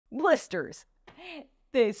Blisters.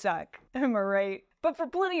 They suck, am I right? But for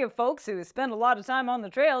plenty of folks who spend a lot of time on the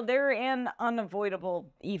trail, they're an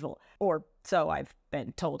unavoidable evil. Or so I've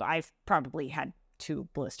been told. I've probably had 2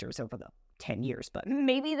 blisters over the 10 years, but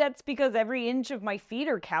maybe that's because every inch of my feet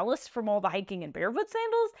are calloused from all the hiking in barefoot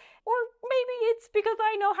sandals, or maybe it's because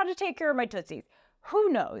I know how to take care of my tootsies. Who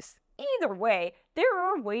knows? Either way, there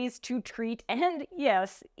are ways to treat and,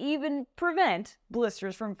 yes, even prevent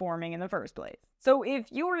blisters from forming in the first place. So if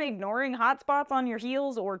you're ignoring hot spots on your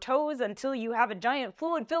heels or toes until you have a giant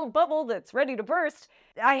fluid-filled bubble that's ready to burst,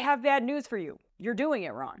 I have bad news for you. You're doing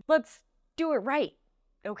it wrong. Let's do it right,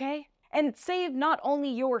 okay? And save not only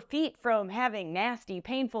your feet from having nasty,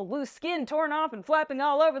 painful, loose skin torn off and flapping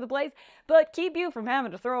all over the place, but keep you from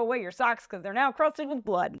having to throw away your socks because they're now crusted with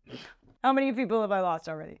blood. How many people have I lost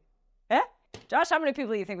already? Eh? Josh, how many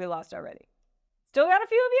people do you think we lost already? Still got a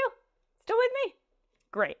few of you? Still with me?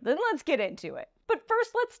 Great, then let's get into it. But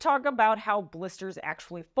first, let's talk about how blisters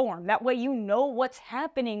actually form. That way you know what's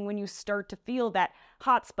happening when you start to feel that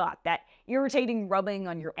hot spot, that irritating rubbing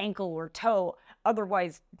on your ankle or toe,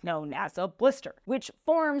 otherwise known as a blister, which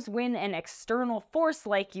forms when an external force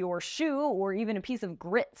like your shoe or even a piece of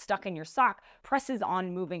grit stuck in your sock presses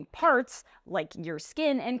on moving parts like your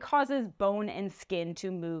skin and causes bone and skin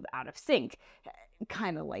to move out of sync,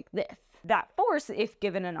 kind of like this. That force, if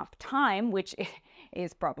given enough time, which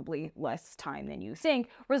is probably less time than you think,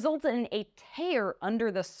 results in a tear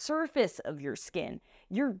under the surface of your skin.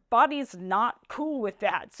 Your body's not cool with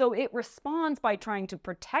that, so it responds by trying to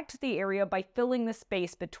protect the area by filling the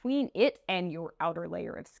space between it and your outer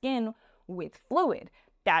layer of skin with fluid.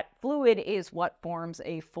 That fluid is what forms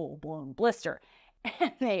a full-blown blister.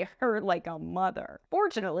 And they hurt like a mother.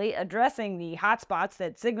 Fortunately, addressing the hotspots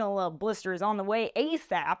that signal a blister is on the way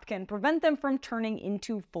ASAP can prevent them from turning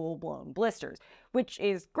into full-blown blisters, which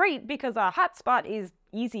is great because a hotspot is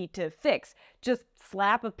easy to fix. Just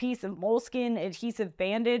slap a piece of moleskin adhesive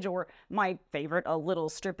bandage, or my favorite, a little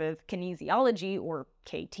strip of kinesiology or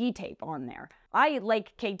KT tape on there. I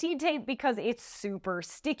like KT tape because it's super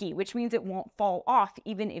sticky, which means it won't fall off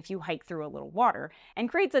even if you hike through a little water, and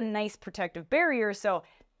creates a nice protective barrier so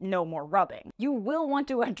no more rubbing. You will want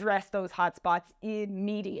to address those hot spots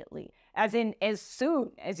immediately, as in as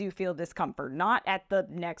soon as you feel discomfort, not at the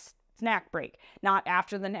next snack break, not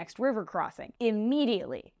after the next river crossing.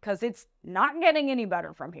 Immediately, because it's not getting any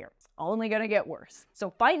better from here. It's only gonna get worse. So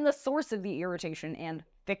find the source of the irritation and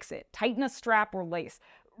fix it. Tighten a strap or lace.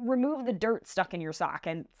 Remove the dirt stuck in your sock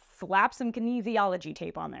and slap some kinesiology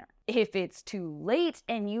tape on there. If it's too late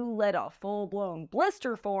and you let a full-blown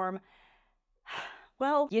blister form,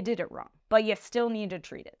 well, you did it wrong, but you still need to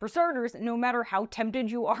treat it. For starters, no matter how tempted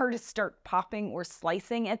you are to start popping or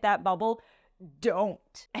slicing at that bubble,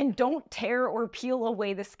 don't. And don't tear or peel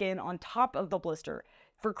away the skin on top of the blister.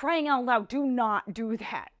 For crying out loud, do not do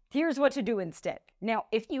that. Here's what to do instead. Now,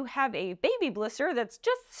 if you have a baby blister that's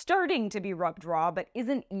just starting to be rubbed raw but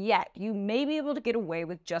isn't yet, you may be able to get away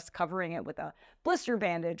with just covering it with a blister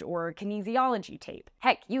bandage or kinesiology tape.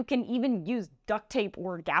 Heck, you can even use duct tape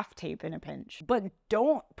or gaff tape in a pinch. But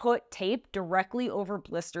don't put tape directly over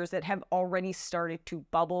blisters that have already started to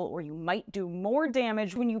bubble, or you might do more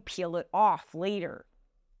damage when you peel it off later.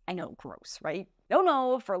 I know, gross, right?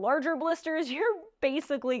 No, for larger blisters, you're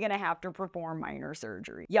basically gonna have to perform minor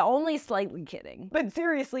surgery. Yeah, only slightly kidding. But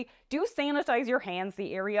seriously, do sanitize your hands,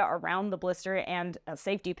 the area around the blister, and a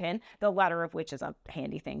safety pin, the latter of which is a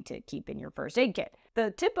handy thing to keep in your first aid kit.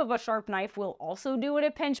 The tip of a sharp knife will also do it at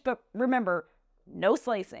a pinch, but remember, no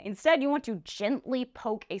slicing. Instead, you want to gently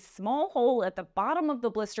poke a small hole at the bottom of the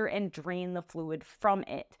blister and drain the fluid from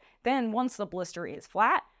it. Then, once the blister is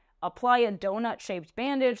flat, apply a donut-shaped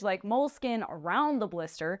bandage like moleskin around the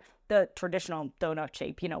blister, the traditional donut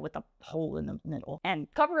shape, with a hole in the middle, and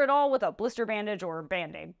cover it all with a blister bandage or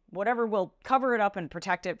Band-Aid. Whatever will cover it up and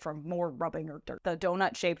protect it from more rubbing or dirt. The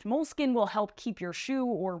donut-shaped moleskin will help keep your shoe,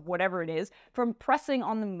 or whatever it is, from pressing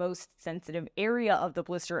on the most sensitive area of the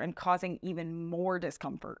blister and causing even more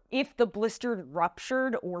discomfort. If the blister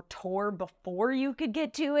ruptured or tore before you could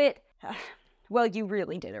get to it, well, you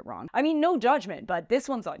really did it wrong. I mean, no judgment, but this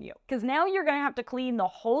one's on you. Because now you're gonna have to clean the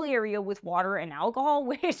whole area with water and alcohol,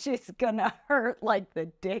 which is gonna hurt like the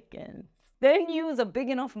dickens. Then use a big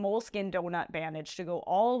enough moleskin donut bandage to go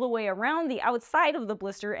all the way around the outside of the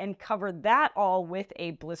blister and cover that all with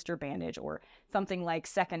a blister bandage or something like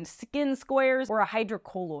second skin squares or a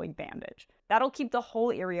hydrocolloid bandage. That'll keep the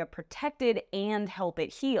whole area protected and help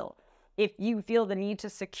it heal. If you feel the need to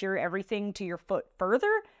secure everything to your foot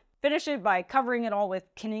further, finish it by covering it all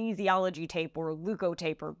with kinesiology tape or leuco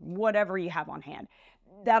tape or whatever you have on hand.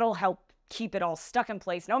 That'll help keep it all stuck in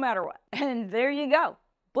place no matter what. And there you go.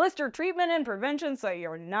 blister treatment and prevention so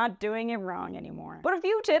you're not doing it wrong anymore. But a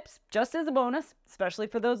few tips, just as a bonus, especially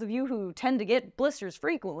for those of you who tend to get blisters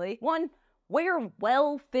frequently. 1. Wear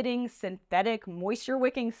well-fitting synthetic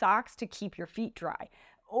moisture-wicking socks to keep your feet dry.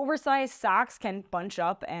 Oversized socks can bunch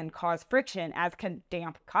up and cause friction, as can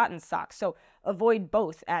damp cotton socks, so avoid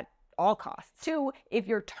both at all costs. 2. If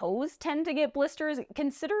your toes tend to get blisters,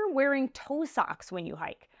 consider wearing toe socks when you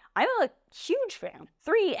hike. I'm a huge fan.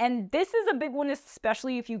 3, and this is a big one,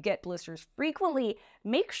 especially if you get blisters frequently,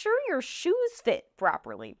 make sure your shoes fit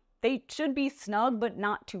properly. They should be snug but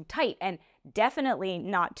not too tight, and definitely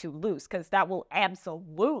not too loose, because that will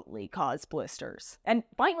absolutely cause blisters. And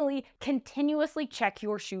finally, continuously check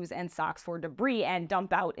your shoes and socks for debris and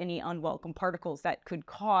dump out any unwelcome particles that could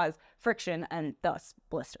cause friction and thus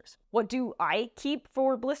blisters. What do I keep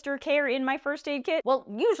for blister care in my first aid kit? Well,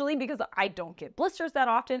 usually, because I don't get blisters that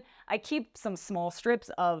often, I keep some small strips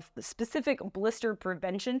of specific blister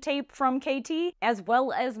prevention tape from KT, as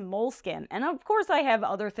well as moleskin. And of course, I have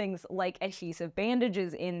other things like adhesive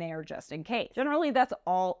bandages in there just in case. Generally, that's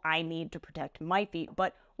all I need to protect my feet,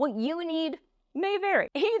 but what you need may vary.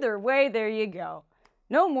 Either way, there you go.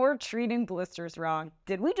 No more treating blisters wrong.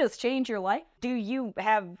 Did we just change your life? Do you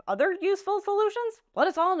have other useful solutions? Let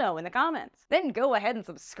us all know in the comments. Then go ahead and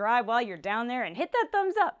subscribe while you're down there and hit that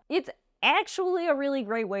thumbs up. It's actually a really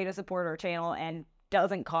great way to support our channel and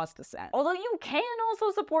doesn't cost a cent. Although you can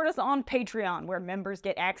also support us on Patreon, where members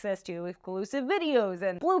get access to exclusive videos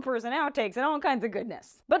and bloopers and outtakes and all kinds of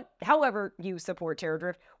goodness. But however you support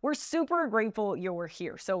Terradrift, we're super grateful you're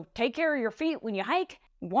here. So take care of your feet when you hike,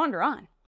 wander on.